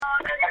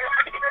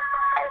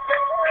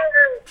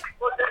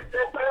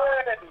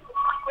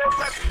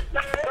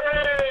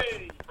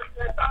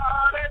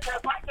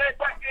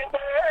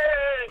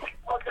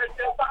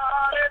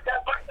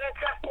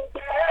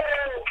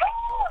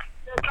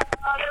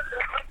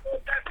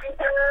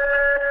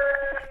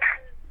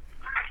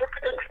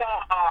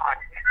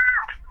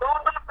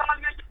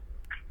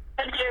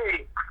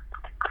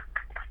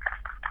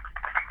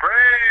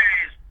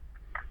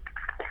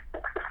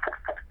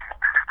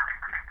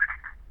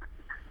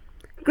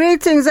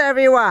Greetings,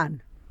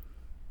 everyone.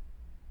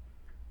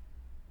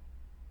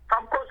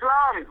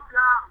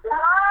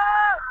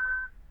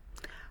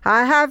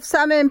 I have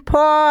some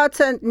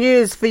important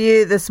news for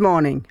you this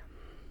morning.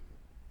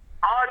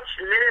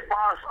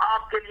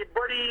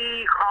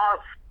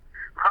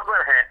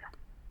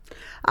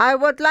 I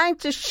would like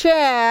to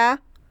share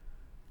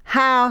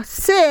how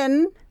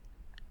sin,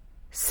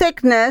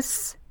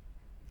 sickness,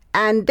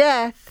 and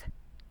death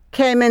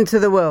came into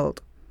the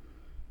world.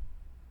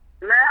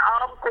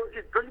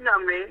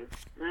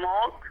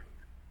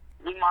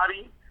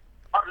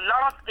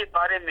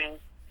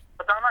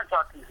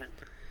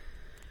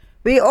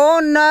 We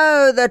all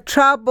know the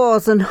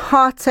troubles and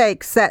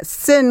heartaches that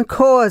sin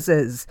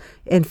causes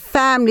in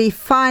family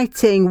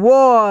fighting,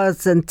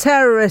 wars and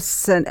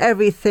terrorists and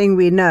everything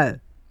we know.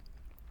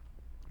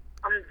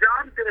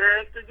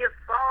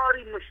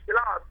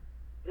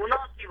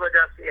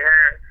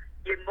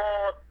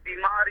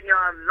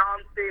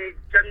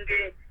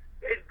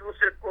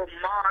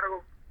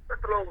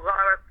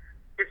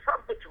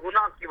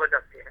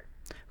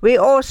 We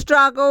all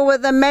struggle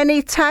with the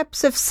many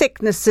types of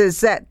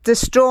sicknesses that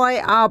destroy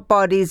our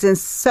bodies in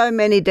so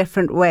many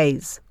different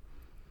ways.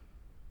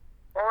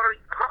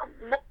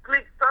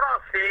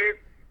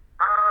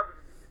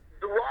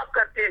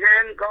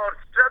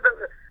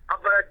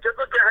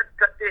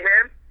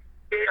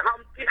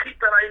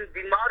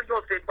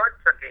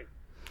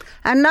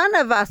 And none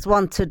of us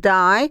want to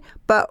die,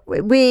 but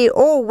we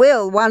all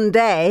will one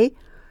day.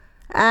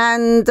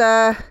 And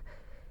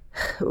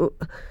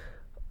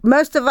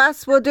most of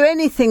us will do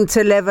anything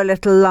to live a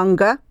little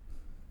longer.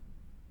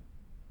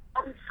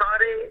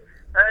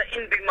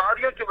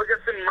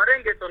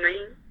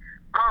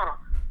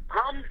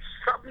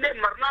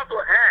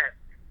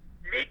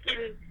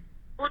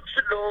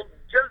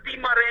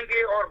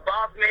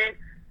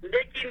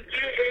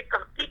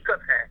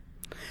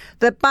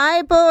 The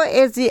Bible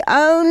is the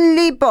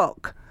only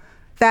book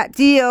that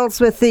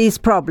deals with these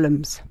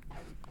problems.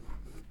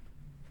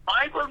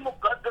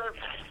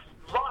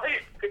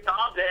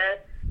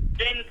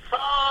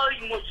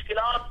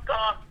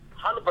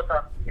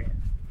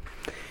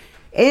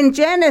 In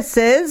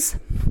Genesis,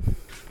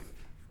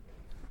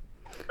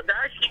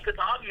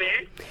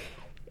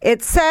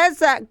 it says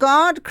that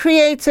God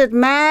created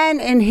man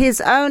in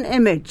his own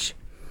image.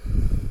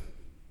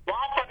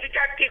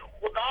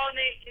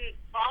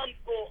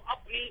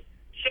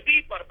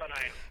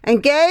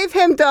 And gave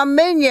him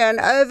dominion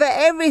over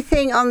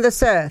everything on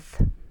this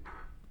earth.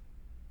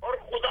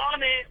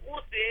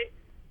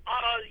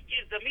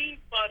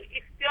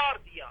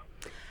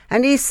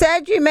 And he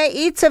said, you may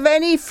eat of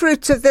any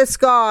fruit of this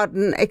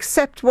garden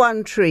except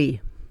one tree.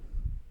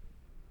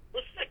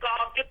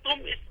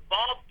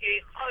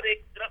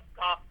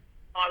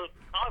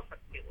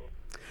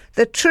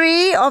 The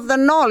tree of the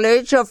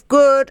knowledge of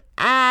good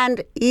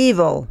and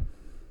evil.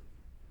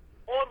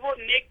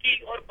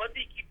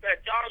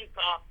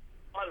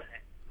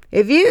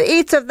 If you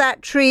eat of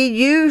that tree,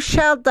 you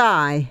shall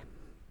die.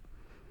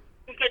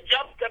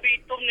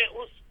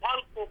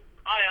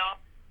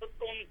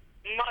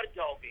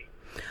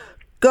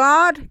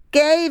 God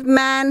gave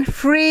man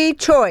free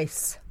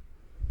choice.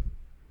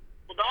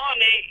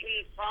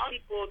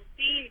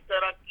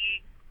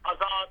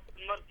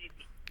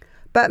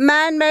 But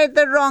man made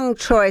the wrong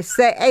choice.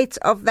 They ate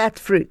of that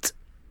fruit.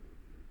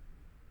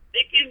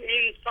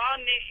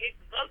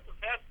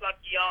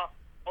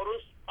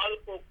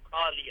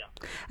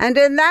 And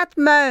in that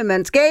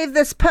moment gave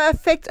this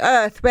perfect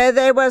earth where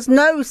there was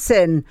no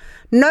sin,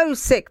 no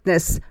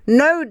sickness,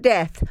 no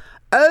death,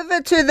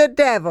 over to the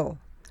devil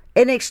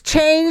in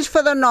exchange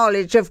for the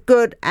knowledge of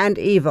good and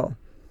evil.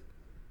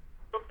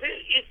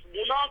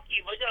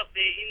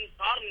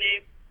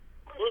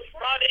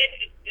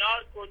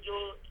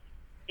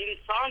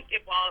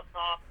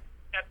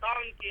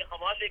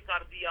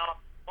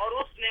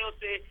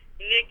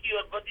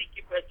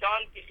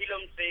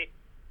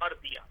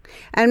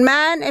 And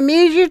man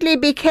immediately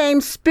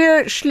became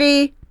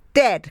spiritually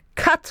dead,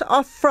 cut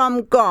off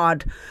from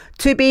God,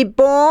 to be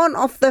born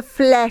of the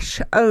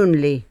flesh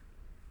only.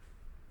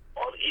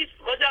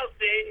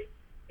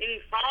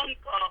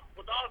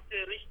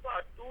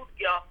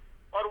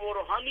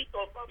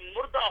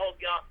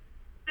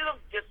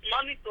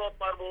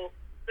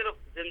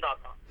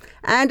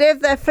 And if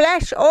the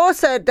flesh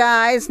also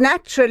dies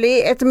naturally,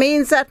 it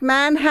means that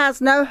man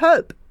has no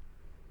hope.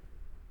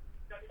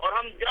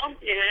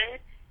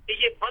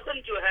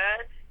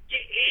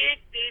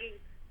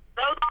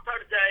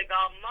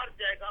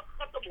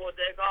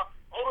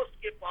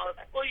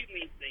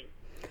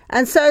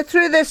 And so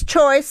through this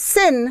choice,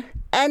 sin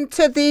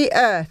entered the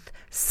earth,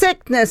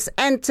 sickness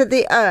entered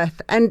the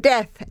earth, and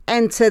death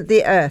entered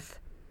the earth.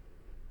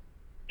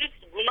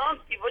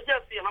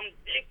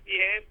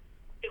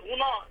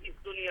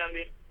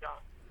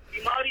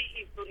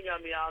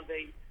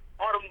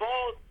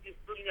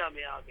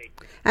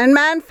 And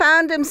man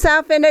found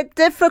himself in a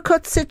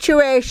difficult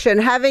situation,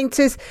 having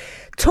to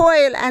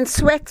toil and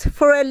sweat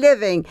for a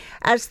living,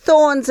 as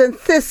thorns and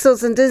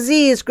thistles and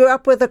disease grew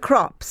up with the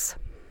crops.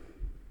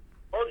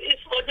 और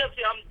इस वजह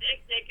से हम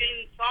देखते हैं कि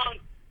इंसान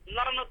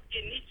लानत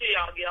के नीचे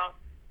आ गया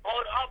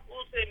और अब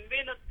उसे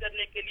मेहनत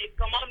करने के लिए,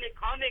 कमाने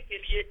खाने के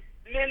लिए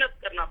मेहनत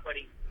करना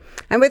पड़ी.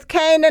 And with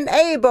Cain and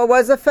Abel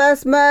was the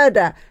first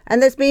murder,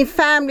 and there's been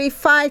family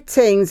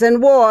fightings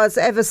and wars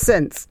ever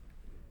since.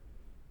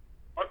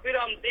 और फिर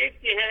हम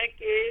देखते हैं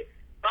कि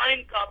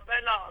काइन का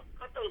पहला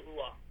कत्ल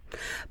हुआ.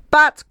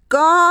 But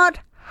God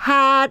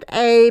had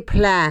a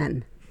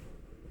plan.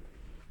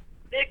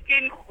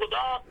 लेकिन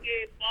खुदा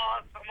के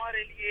पास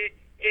हमारे लिए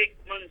एक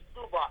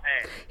मंसूबा है.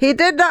 He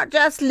did not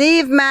just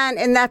leave man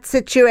in that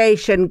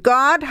situation.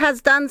 God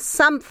has done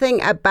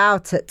something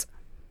about it.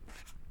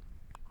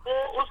 तो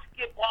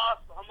उसके पास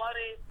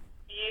हमारे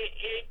लिए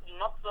एक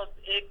मकसद,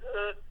 एक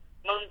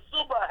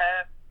मंसूबा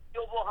है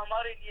जो वो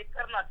हमारे लिए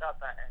करना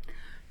चाहता है.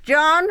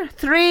 John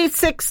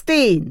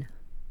 3:16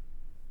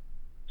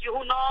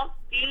 यूहन्ना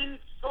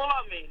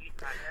 3:16 में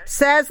लिखा है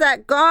says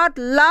that God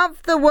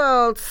loved the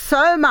world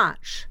so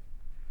much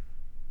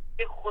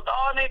कि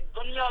खुदा ने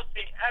दुनिया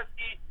से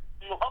ऐसी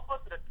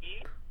मोहब्बत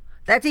रखी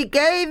that he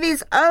gave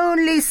his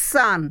only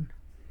son,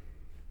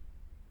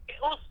 कि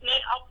उसने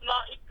अपना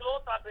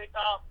इकलौता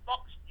बेटा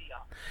बख्श दिया,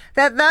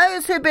 that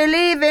those who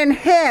believe in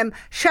him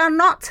shall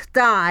not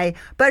die,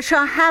 but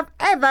shall have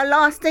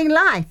everlasting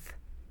life.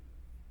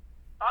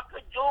 ताकि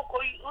जो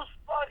कोई उस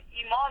पर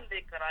ईमान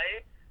लेकर आए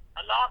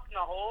हलाक न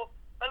हो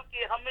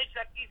बल्कि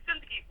हमेशा की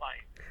जिंदगी पाए.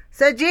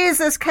 So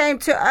Jesus came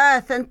to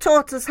earth and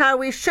taught us how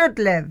we should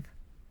live.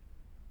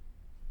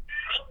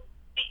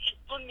 इस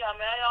दुनिया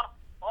में आया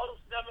और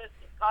उसने हमें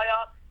सिखाया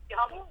कि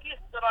हम किस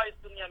तरह इस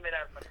दुनिया में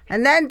रह सकते हैं.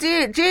 And then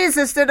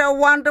Jesus did a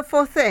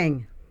wonderful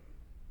thing.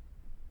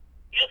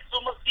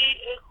 यीशु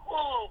मसीह एक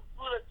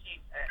खूबसूरत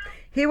चीज है.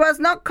 He was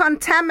not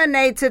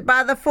contaminated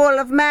by the fall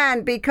of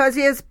man because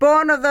he is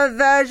born of the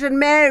Virgin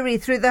Mary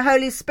through the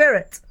Holy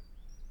Spirit.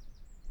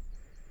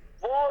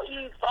 वो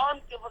इंसान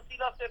के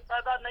वसीला से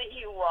पैदा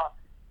नहीं हुआ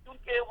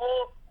क्योंकि वो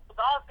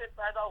खुदा से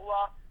पैदा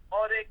हुआ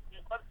और एक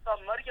मुकद्दसा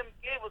मरियम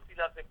के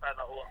वसीला से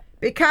पैदा हुआ.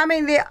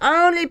 Becoming the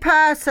only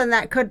person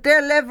that could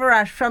deliver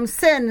us from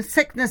sin,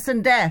 sickness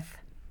and death.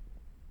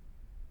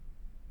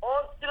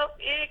 और सिर्फ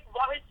एक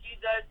वाहिद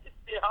चीज है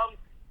जिससे हम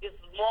इस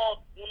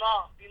मौत, गुनाह,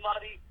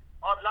 बीमारी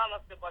और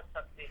लानत से बच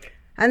सकते हैं.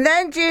 And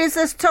then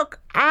Jesus took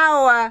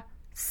our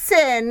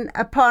sin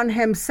upon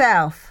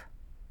himself.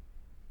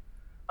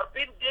 और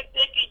फिर देखते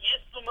हैं कि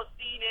यीशु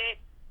मसीह ने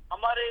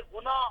हमारे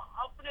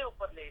गुनाह अपने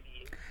ऊपर ले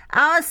लिए,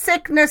 Our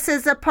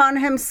sicknesses upon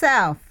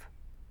himself.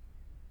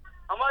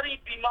 हमारी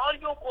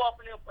बीमारियों को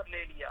अपने ऊपर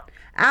ले लिया,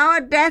 Our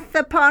death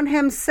upon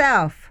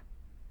himself.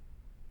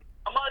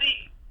 हमारी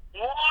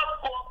मौत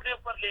को अपने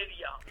ऊपर ले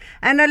लिया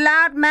And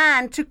allowed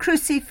man to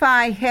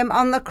crucify him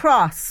on the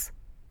cross.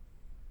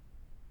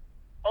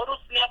 और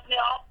उसने अपने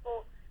आप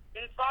को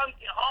इंसान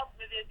के हाथ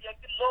में दे दिया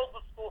कि लोग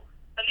उसको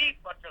सलीब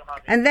पर चढ़ा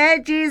दें. And there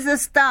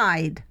Jesus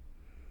died.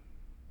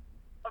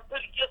 और फिर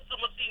यीशु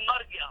मसीह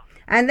मर गया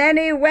And then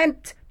he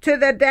went to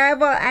the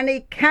devil and he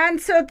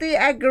cancelled the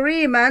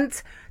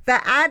agreement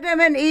that Adam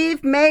and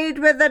Eve made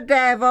with the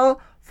devil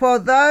for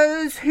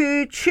those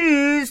who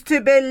choose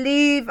to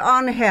believe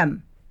on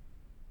him.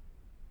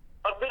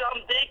 और फिर हम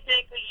देखते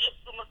हैं कि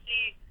यीशु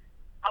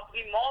मसीह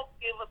अपनी मौत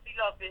के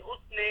वसीला से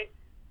उसने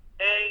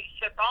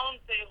शैतान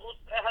से उस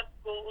अहद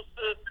को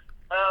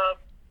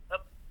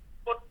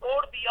को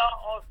तोड़ दिया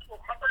और उसको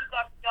खत्म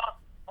कर दिया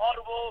और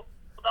वो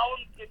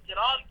खुदाउन के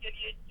जलाल के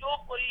लिए जो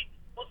कोई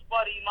उस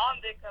पर ईमान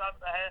लेकर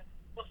आता है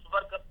उस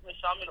बरकत में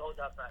शामिल हो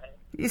जाता है.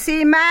 You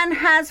see, man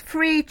has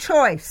free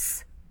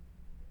choice.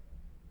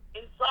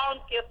 इंसान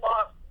के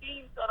पास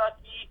तीन तरह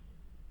की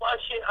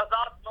ख्वाहिशें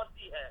आजाद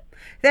मर्जी है.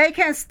 They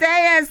can stay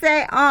as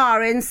they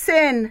are in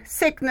sin,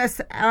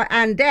 sickness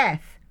and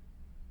death.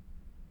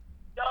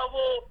 क्या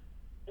वो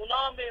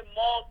गुनाह में,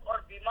 मौत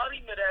और बीमारी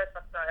में रह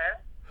सकता है,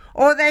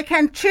 Or they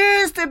can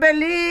choose to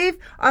believe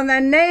on the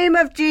name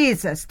of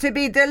Jesus to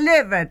be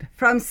delivered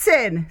from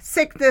sin,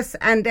 sickness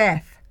and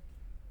death.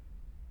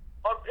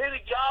 और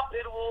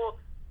फिर वो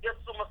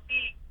यीशु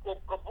मसीह को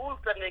कबूल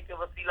करने के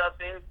वसीला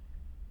से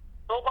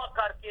तौबा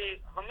करके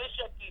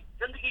हमेशा की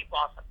जिंदगी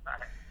पा सकता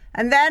है.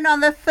 And then on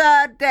the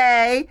third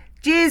day,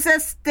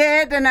 Jesus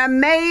did an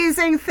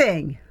amazing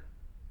thing.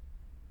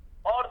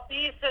 और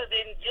तीसरे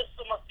दिन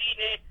यीशु मसीह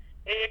ने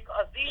एक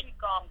अजीम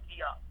काम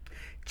किया.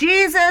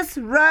 Jesus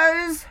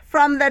rose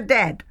from the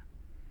dead.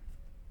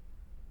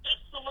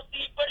 यीशु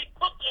मसीह बड़ी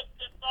खुशी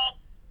के साथ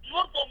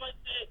मुर्दों में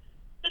से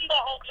जिंदा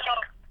हो गया.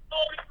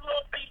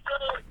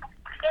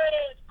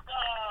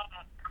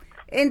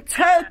 In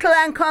total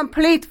and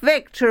complete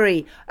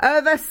victory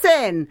over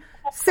sin,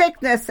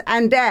 sickness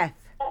and death.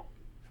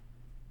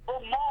 वो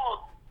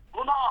मौत,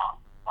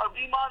 गुनाह और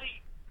बीमारी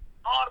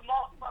और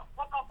मौत पर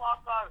फतह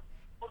पाकर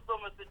मुर्दों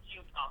में से जी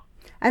उठा.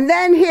 And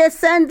then he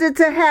ascended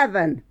to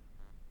heaven,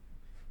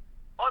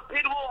 और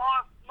फिर वो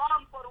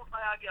आसमान पर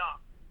उठाया गया,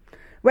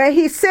 where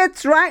he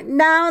sits right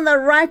now on the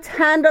right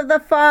hand of the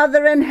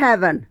Father in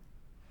heaven.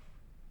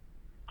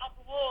 अब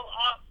वो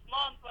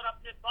आसमान पर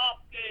अपने बाप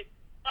के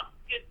तख्त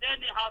के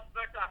दाहिने हाथ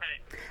बैठा है.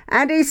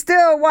 And he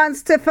still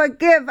wants to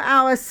forgive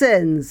our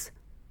sins.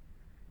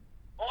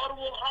 और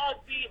वो आज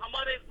भी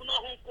हमारे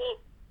गुनाहों को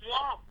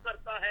माफ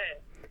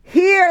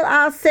heal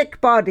our sick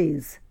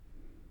bodies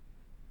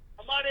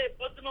हमारे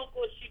बदनों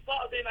को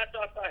शिफा देना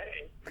चाहता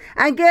है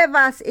and give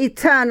us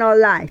eternal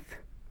life.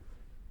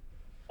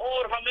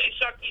 और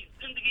हमेशा की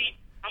जिंदगी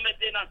हमें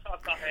देना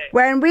चाहता है.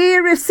 When we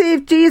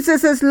receive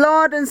Jesus as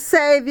Lord and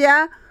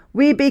Savior,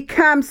 we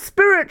become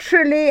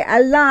spiritually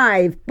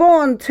alive,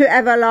 born to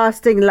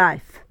everlasting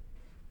life.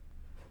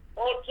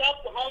 और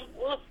जब हम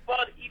उस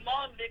पर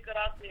ईमान लेकर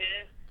आते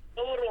हैं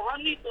तो वो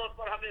रूहानी तौर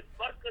पर हमें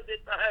बरकत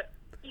देता है,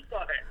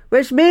 जीता है.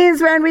 Which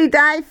means when we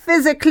die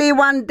physically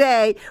one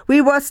day,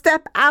 we will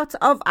step out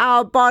of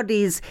our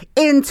bodies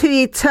into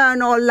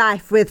eternal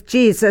life with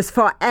Jesus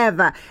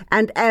forever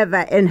and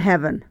ever in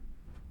heaven.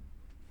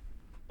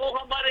 तो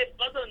हमारे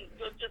बदन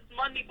जो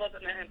जिस्मानी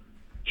बदन है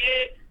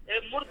ये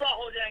मुर्दा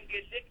हो जाएंगे,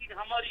 लेकिन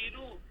हमारी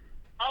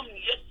रूह हम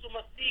यीशु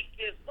मसीह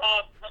के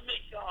साथ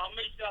हमेशा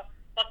हमेशा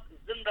तक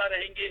जिंदा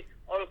रहेंगे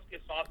और उसके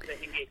साथ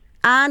रहेंगे.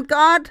 And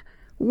God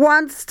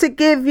wants to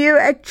give you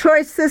a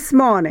choice this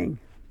morning.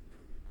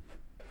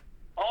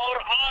 और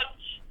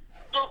आज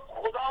तो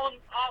खुदावंद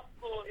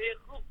आपको एक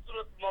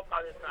खूबसूरत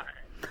मौका देता है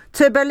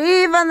To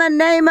believe in the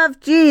name of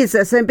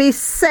Jesus and be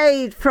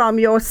saved from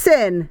your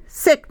sin,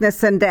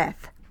 sickness and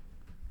death.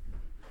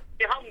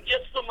 कि हम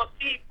यीशु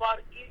मसीह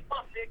पर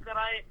ईमान लेकर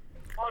आए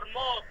और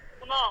मौत,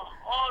 गुनाह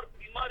और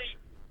बीमारी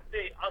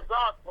से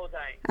आजाद हो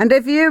जाएं. And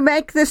if you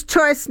make this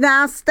choice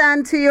now,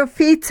 stand to your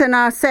feet and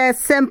I'll say a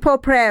simple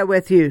prayer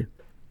with you.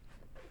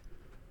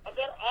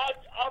 अगर आज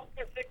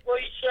आपके से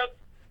कोई शख्स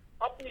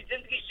अपनी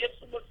जिंदगी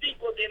यीशु मसीह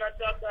को देना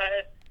चाहता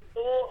है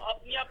तो वो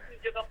अपनी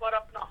जगह पर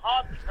अपना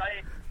हाथ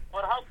उठाए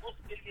और हम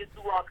उसके लिए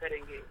दुआ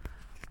करेंगे.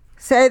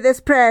 Say this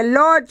prayer,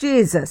 Lord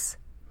Jesus,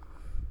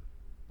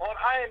 और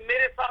आए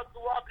मेरे साथ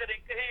दुआ करें,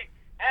 कहें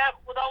ऐ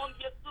खुदावंद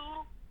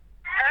यीशु,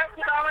 ऐ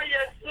खुदावंद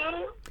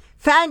यीशु,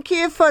 thank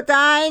you for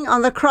dying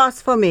on the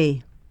cross for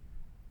me.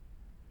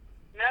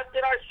 मैं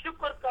तेरा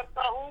शुक्र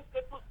करता हूँ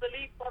कि तू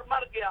सलीब पर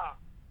मर गया.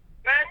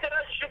 मैं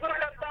तेरा शुक्र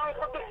करता हूँ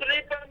कि तू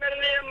सलीब पर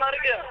मेरे लिए मर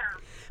गया.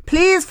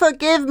 Please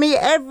forgive me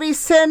every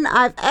sin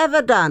I've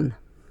ever done.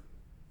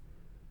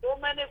 जो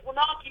मैंने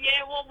गुनाह किए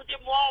हैं वो मुझे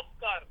माफ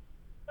कर.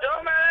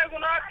 जो मैंने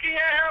गुनाह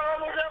किए हैं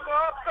वो मुझे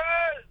माफ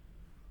कर.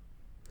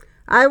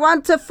 I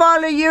want to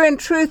follow you in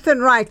truth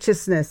and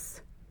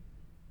righteousness.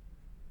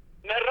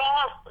 मैं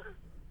रात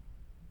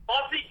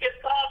बाजी के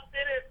साथ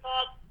तेरे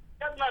साथ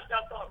चलना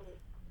चाहता हूँ.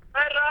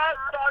 मैं रात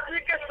बाजी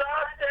के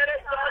साथ तेरे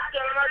साथ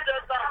चलना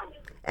चाहता हूँ.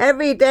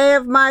 Every day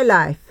of my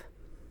life.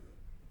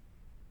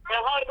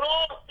 मैं हर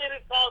रोज तेरे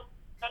साथ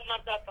चलना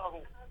चाहता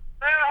हूँ.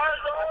 मैं हर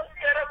रोज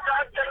तेरे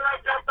साथ चलना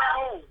चाहता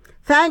हूँ.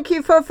 Thank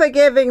you for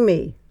forgiving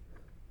me.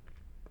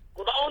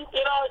 खुदावंद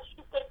तेरा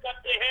शुक्र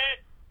करते हैं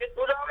कि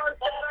खुदावंद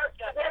तेरा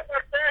शुक्र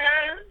करते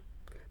हैं.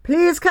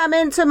 Please come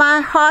into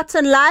my heart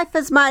and life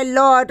as my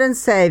Lord and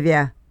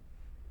Savior.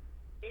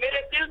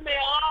 मेरे दिल में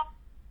आ,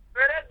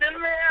 मेरे दिल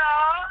में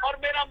आ और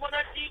मेरा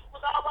मुनजी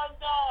खुदा बन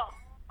जा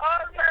और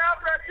मेरा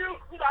प्रभु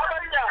खुदा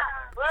बन जा.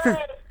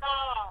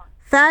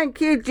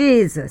 Thank you,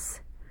 Jesus.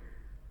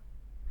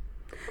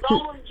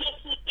 खुदावंद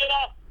यीशु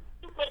तेरा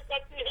शुक्र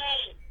करते हैं.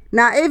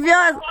 Now, if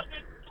you're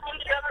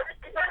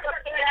शुक्र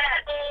करते हैं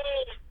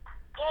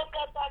तो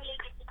करता नहीं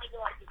यीशु की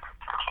दुआ.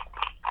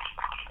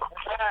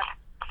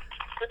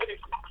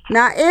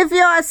 Now, if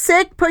you are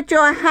sick, put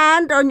your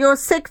hand on your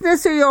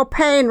sickness or your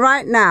pain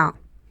right now.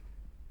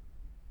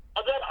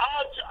 अगर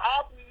आज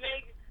आप में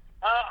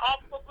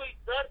आपको कोई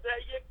दर्द है,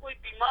 ये कोई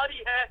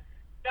बीमारी है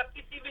या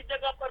किसी भी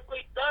जगह पर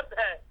कोई दर्द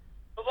है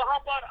तो वहाँ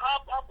पर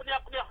आप अपने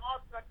अपने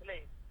हाथ रख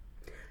लें.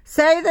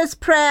 Say this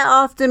prayer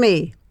after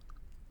me.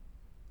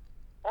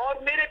 और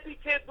मेरे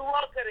पीछे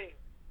दुआ करें.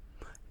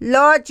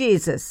 Lord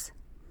Jesus,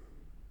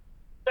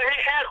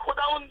 कहें ऐ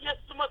खुदावंद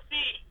यीशु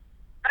मसीह,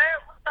 ऐ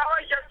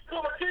खुदावंद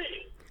यीशु मसीह,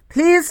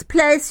 please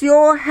place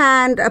your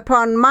hand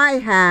upon my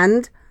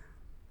hand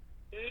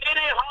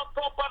मेरे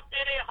हाथों पर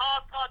तेरे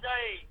हाथ आ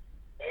जाए.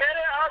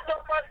 मेरे हाथों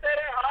पर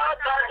तेरे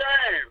हाथ आ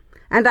जाए.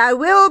 and I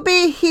will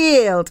be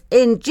healed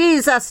in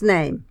Jesus'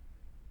 name.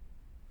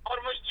 और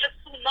मैं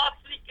यीशु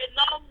नासरी के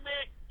नाम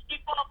में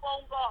शिफा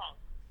पाऊंगा.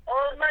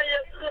 और मैं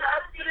यीशु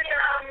नासरी के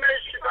नाम में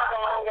शिफा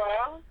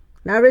पाऊंगा.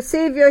 Now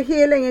receive your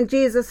healing in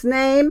Jesus'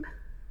 name.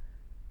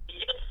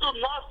 यीशु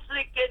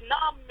नासरी के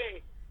नाम में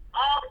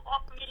आप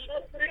अपनी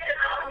नासरी के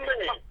नाम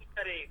में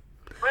करें.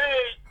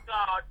 Praise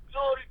God,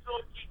 glory to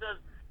Jesus.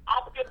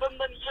 आपके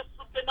बंधन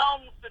यीशु के नाम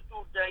से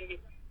टूट जाएंगे.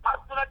 हर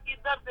तरह की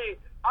दर्द,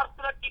 हर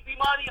तरह की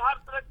बीमारी, हर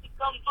तरह की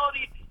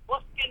कमजोरी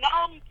उसके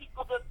नाम की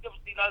कुदरत के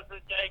वसीला से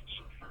जाएगी,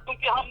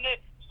 क्योंकि हमने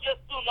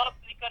यीशु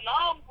नासरी का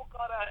नाम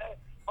पुकारा है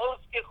और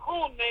उसके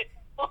खून में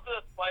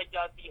कुदरत पाई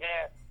जाती है.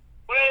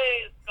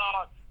 Praise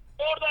God.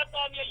 जोरदार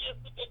तालियां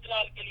यीशु के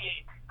जलाल के लिए.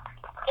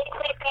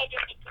 जोरदार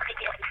तालियां यीशु के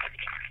जलाल के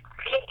लिए.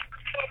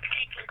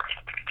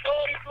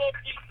 Glory to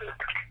Jesus.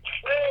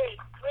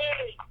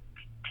 Praise.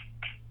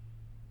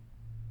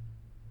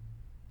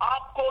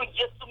 आपको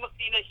यीशु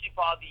मसीह ने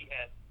शिफा दी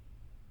है.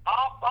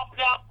 आप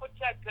अपने आप को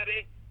चेक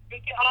करें,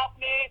 क्योंकि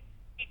आपने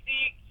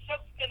किसी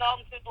शख्स के नाम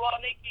से दुआ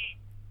नहीं की,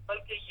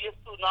 बल्कि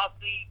यीशु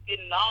नासरी के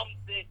नाम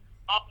से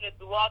आपने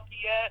दुआ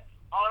की है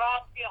और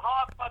आपके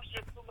हाथ पर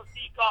यीशु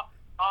मसीह का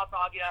हाथ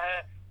आ गया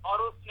है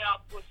और उसने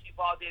आपको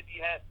शिफा दे दी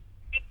है।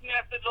 कितने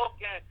ऐसे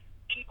लोग हैं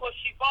जिनको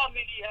शिफा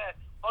मिली है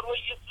और वो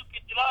यीशु के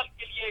जलाल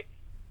के लिए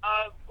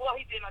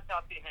गवाही देना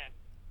चाहते हैं।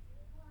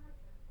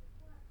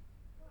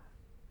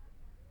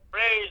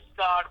 Praise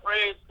God,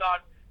 praise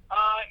God.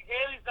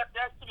 Here is the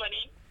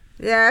testimony.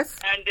 Yes.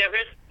 And there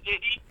is a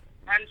lady,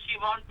 and she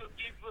wants to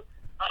give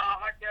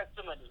her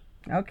testimony.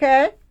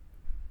 Okay.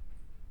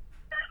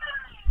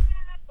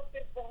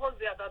 बहुत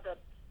ज्यादा दर्द,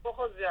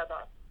 बहुत ज्यादा,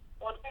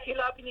 और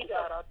खिला भी नहीं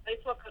जा रहा था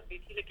इस वक्त भी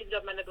थी, लेकिन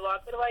जब मैंने दुआ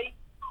करवाई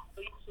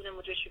तो यीशु ने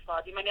मुझे शिफा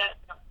दी। मैंने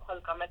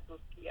हल्का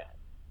महसूस किया है।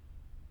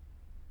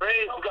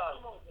 Praise God.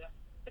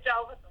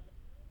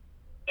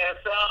 Yes,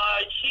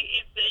 she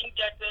is saying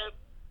that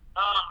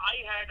I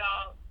had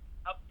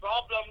a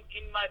problem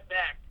in my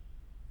back,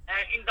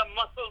 in the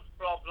muscles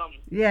problem.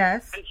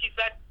 Yes. And she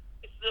said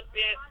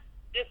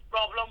this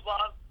problem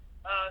was,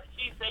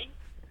 she's saying,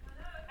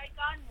 I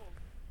can't move.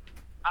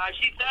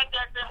 She said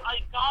that I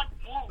can't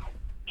move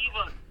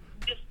even.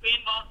 This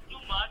pain was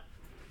too much.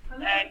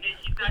 And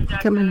she said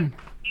that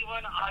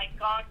even I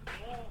can't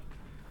move.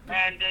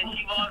 And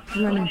she was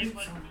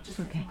unable to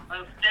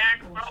stand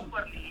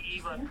properly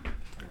even.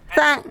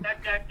 And she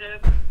said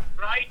that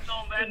right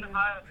now when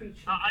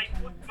I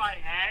put my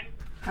hand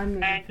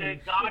and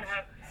God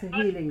has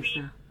healing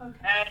me,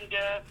 and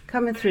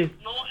coming through. there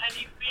is no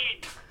any pain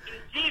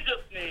in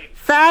Jesus' name.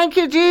 Thank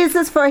you,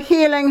 Jesus, for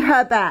healing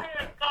her back.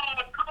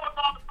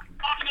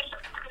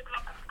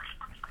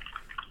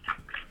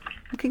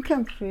 You can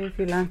come through if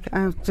you like.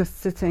 I'm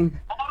just sitting.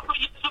 और कोई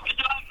यीशु के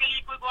जलाल के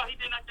लिए कोई गवाही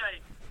देना चाहे?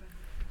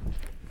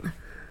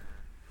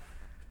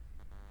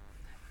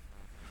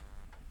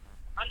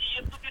 हाँ जी,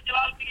 यीशु के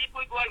जलाल के लिए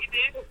कोई गवाही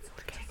दे?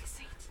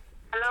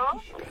 Hello,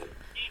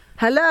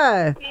 Hello.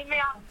 जी मैं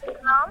आपका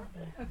नाम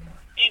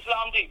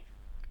इस्लाम जी।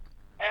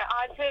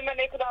 आज से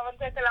मैंने खुदावंद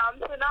का कलाम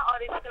सुना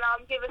और इस कलाम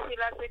के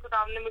वसीला से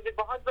खुदावंद ने मुझे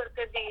बहुत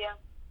बरकत दी है।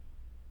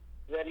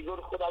 वेरी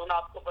गुड, खुदावंद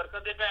आपको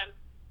बरकत दे बहन,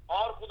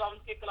 और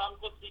खुदावंद के कलाम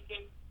को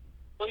सीखें।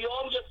 कोई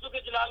और यीशु के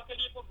जलाल के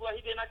लिए कोई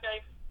गवाही देना चाहे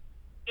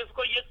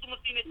जिसको यीशु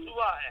मसीह ने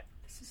छुआ है,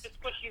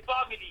 जिसको शिफा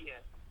मिली है?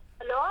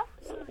 Hello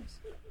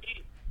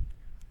ji.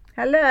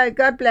 Hello.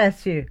 God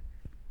bless you.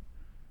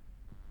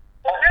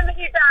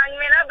 मेरी टांग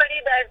में ना बड़ी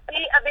दर्द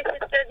थी, अभी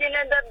सिस्टर जी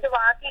ने जब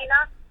दुआ की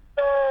ना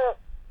तो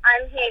आई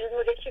एम हील्ड,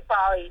 मुझे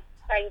शिफा हुई।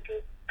 Thank you.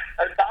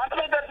 और दांत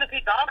में दर्द थी,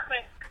 दांत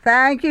में?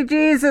 Thank you,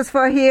 Jesus,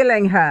 for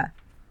healing her.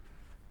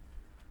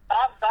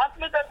 दांत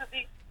में दर्द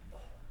थी?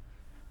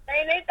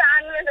 नहीं,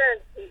 टांग में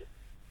दर्द थी।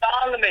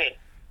 टांग में।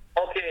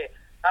 Okay.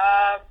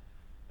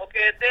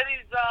 Okay. There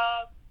is a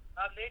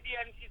lady,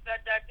 and she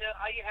said that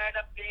I had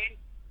a pain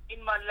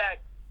in my leg,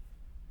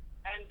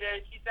 and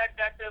she said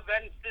that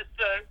when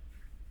sister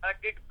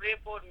did pray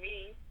for me,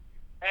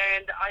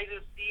 and I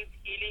received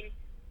healing,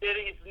 there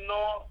is no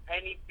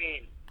any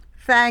pain.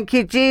 Thank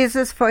you,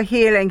 Jesus, for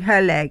healing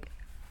her leg.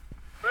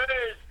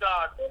 Praise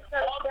God.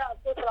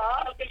 आपको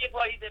सलाम, के लिए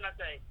गवाही देना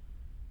चाहे?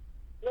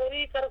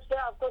 मेरी तरफ से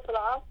आपको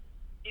सलाम।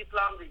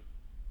 इस्लाम जी।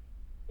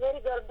 मेरी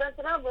गर्दन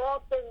से ना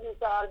बहुत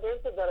 4 दिन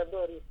से दर्द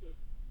हो रही थी।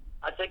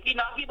 अच्छा, की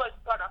नाम की बस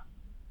का ना?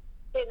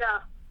 टीना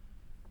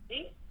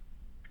जी,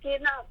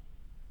 टीना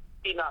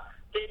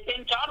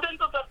 3-4 दिन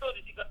तो दर्द हो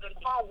रही थी गर्दन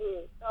की। हाँ जी,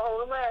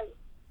 और मैं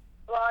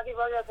दवा की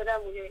वजह से ना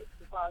मुझे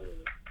शिफा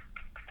मिली।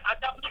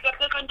 अच्छा, अपनी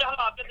गर्दन में जहाँ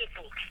आके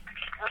देखो।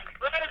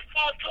 Praise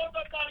God,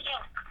 जोरदार तालियां।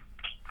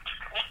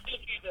 Thank you,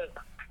 Jesus.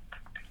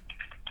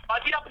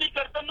 बाजी अपनी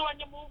गर्दन ਨੂੰ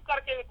ਅੰਜ मूव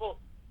करके देखो,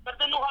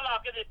 गर्दन ਨੂੰ ਹਿਲਾ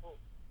के देखो।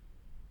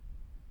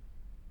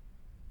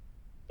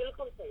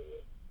 बिल्कुल सही है,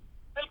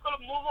 बिल्कुल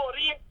मूव हो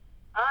रही है।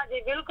 हाँ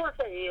जी, बिल्कुल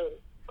सही है।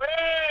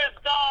 Praise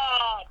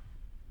God.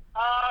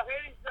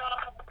 Here is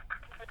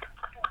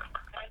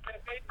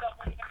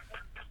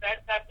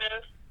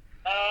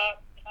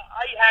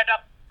I had a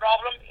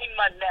problem in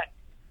my neck.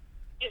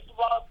 This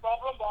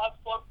problem was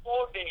for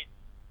 4 days,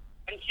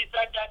 and she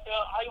said that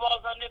I was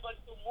unable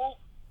to move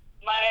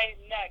my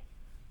neck,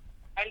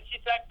 and she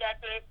said that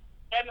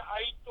then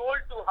I told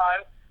to her,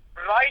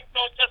 right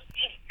now just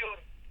move your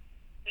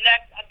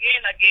neck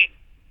again,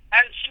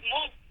 and she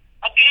moved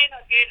again,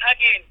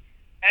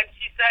 and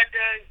she said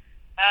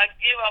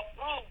give a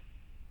proof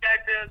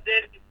that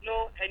there is no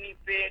any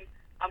pain.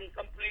 I'm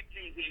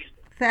completely healed.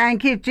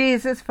 Thank you,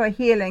 Jesus, for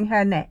healing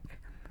her neck.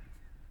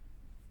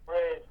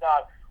 Praise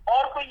God.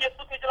 और कोई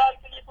यीशु के जलाल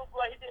के लिए कोई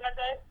गवाही देना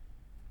चाहे?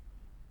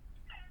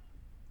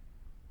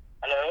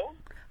 Hello.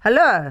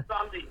 Hello.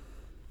 Ram ji.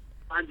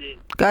 हाँ जी।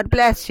 God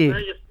bless you.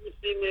 मैं यीशु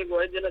मसीह में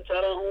गवाही देना चाह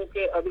रहा हूँ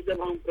कि अभी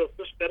जब हम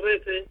प्रोसेस कर रहे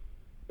थे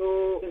तो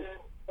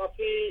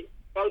काफी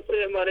कल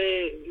से हमारे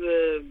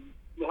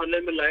मोहल्ले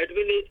में लाइट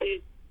भी नहीं थी,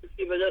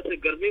 इसकी वजह से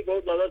गर्मी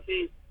बहुत ज्यादा थी,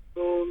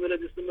 तो मेरे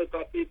जिस्म में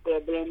काफी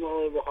प्रॉब्लम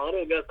और बुखार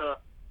हो गया था।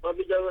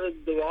 अभी जब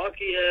दुआ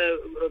की है,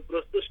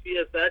 प्रोसेस की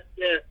है, पैच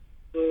किया है,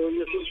 तो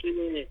यीशु मसीह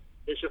ने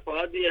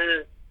शिफा दिया है।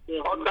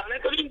 और दाने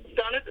तो नहीं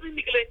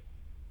निकले?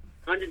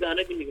 हाँ जी,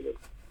 दाने भी निकले,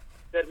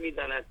 गर्मी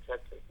दाना। अच्छा,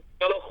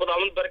 चलो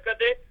खुदावंद बरकत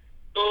दे।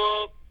 तो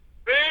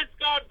प्रेज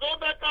गॉड,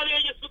 2 तालियां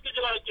यीशु के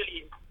जलाल के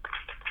लिए।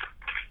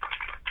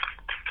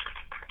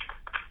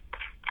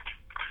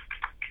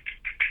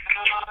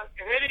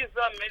 here is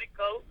a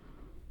miracle,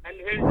 and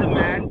here is a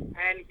man,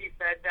 and he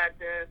said that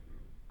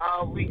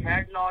we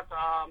have not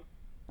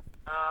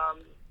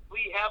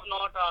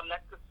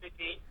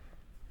electricity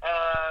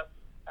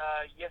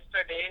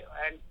yesterday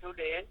and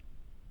today,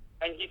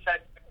 and he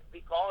said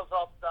because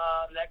of the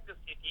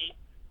electricity,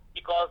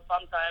 because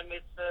sometimes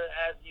it's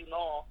as you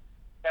know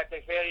that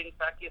here in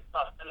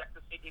Pakistan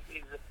electricity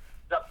is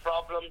the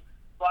problem.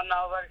 1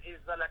 hour is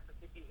the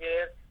electricity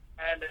here,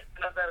 and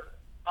another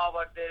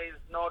hour there is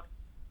no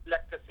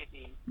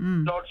electricity,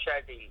 load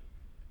shedding.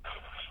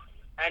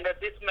 And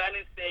this man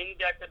is saying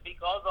that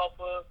because of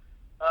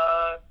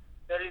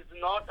there is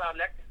not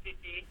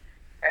electricity,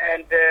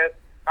 and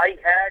I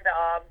had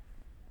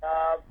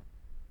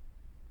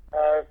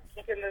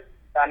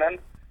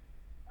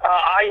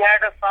I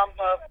had some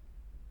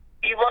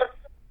fevers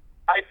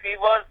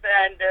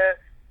and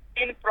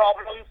skin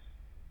problems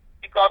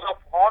because of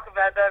hot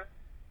weather.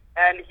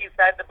 And he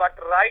said, but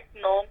right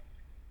now,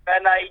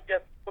 when I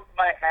just put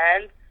my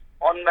hand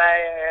on my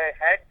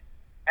head,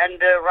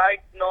 and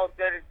right now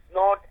there is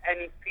not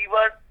any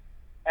fever,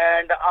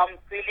 and I'm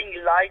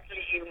feeling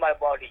lightly in my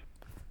body.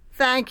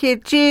 Thank you,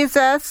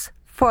 Jesus,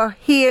 for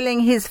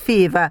healing his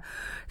fever.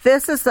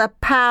 This is the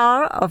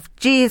power of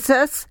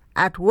Jesus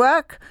at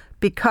work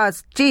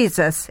because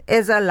Jesus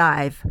is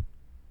alive.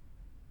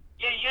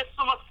 ये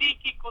यीशु मसीह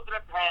की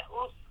कुदरत है,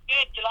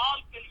 उसके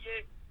जलाल के लिए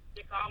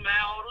ये काम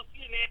है, और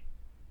उसी ने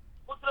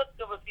कुदरत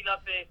के वसीला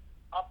से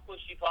आपको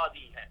शिफा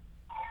दी है.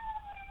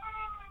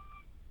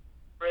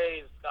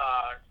 Praise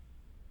God.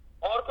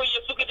 और कोई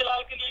यीशु के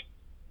जलाल के लिए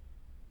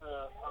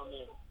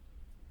आमीन.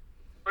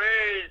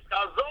 Praise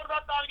God.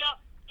 जोरदार तालियां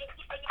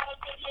यीशु के जलाल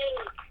के लिए.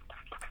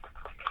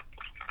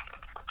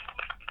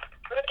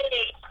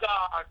 Praise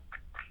God.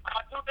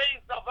 Today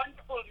is a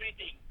wonderful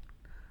meeting.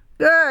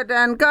 Good,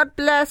 and God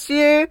bless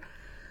you,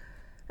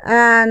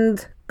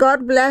 and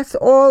God bless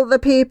all the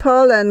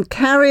people, and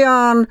carry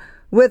on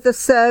with the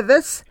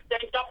service.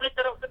 Thank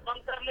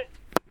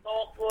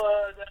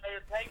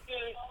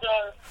you,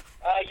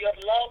 your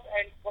love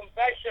and